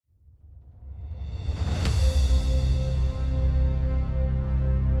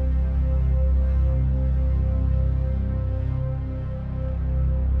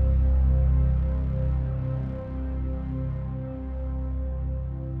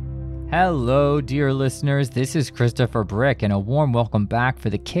Hello, dear listeners. This is Christopher Brick, and a warm welcome back for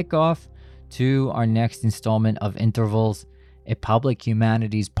the kickoff to our next installment of Intervals, a public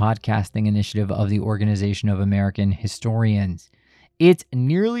humanities podcasting initiative of the Organization of American Historians. It's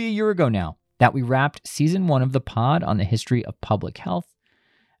nearly a year ago now that we wrapped season 1 of the pod on the history of public health.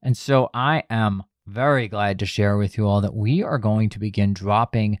 And so I am very glad to share with you all that we are going to begin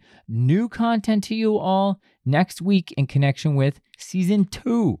dropping new content to you all next week in connection with season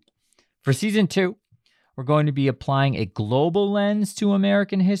 2. For season 2, we're going to be applying a global lens to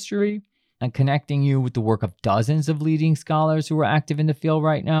American history and connecting you with the work of dozens of leading scholars who are active in the field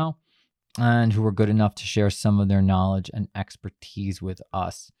right now and who are good enough to share some of their knowledge and expertise with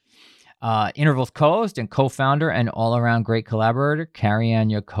us. Intervals co-host and co-founder and all-around great collaborator,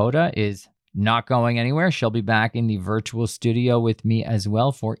 Carrie-Ann Yokota, is not going anywhere. She'll be back in the virtual studio with me as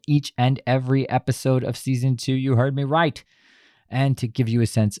well for each and every episode of season 2. You heard me right. And to give you a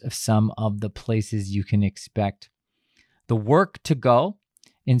sense of some of the places you can expect the work to go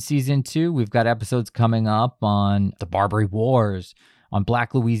in season 2. We've got episodes coming up on the Barbary Wars, on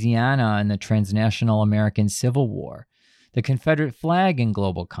Black Louisiana and the transnational American Civil War, the Confederate flag in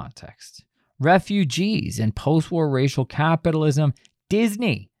global context, refugees and post-war racial capitalism,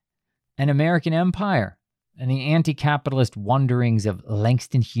 Disney and American Empire, and the anti-capitalist wanderings of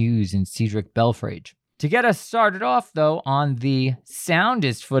Langston Hughes and Cedric Belfrage. To get us started off, though, on the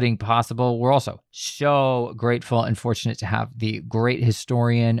soundest footing possible, we're also so grateful and fortunate to have the great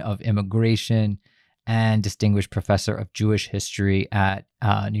historian of immigration and distinguished professor of Jewish history at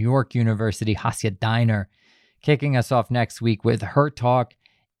New York University, Hasia Diner, kicking us off next week with her talk,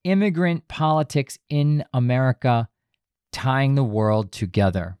 Immigrant Politics in America, Tying the World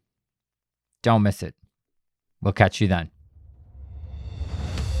Together. Don't miss it. We'll catch you then.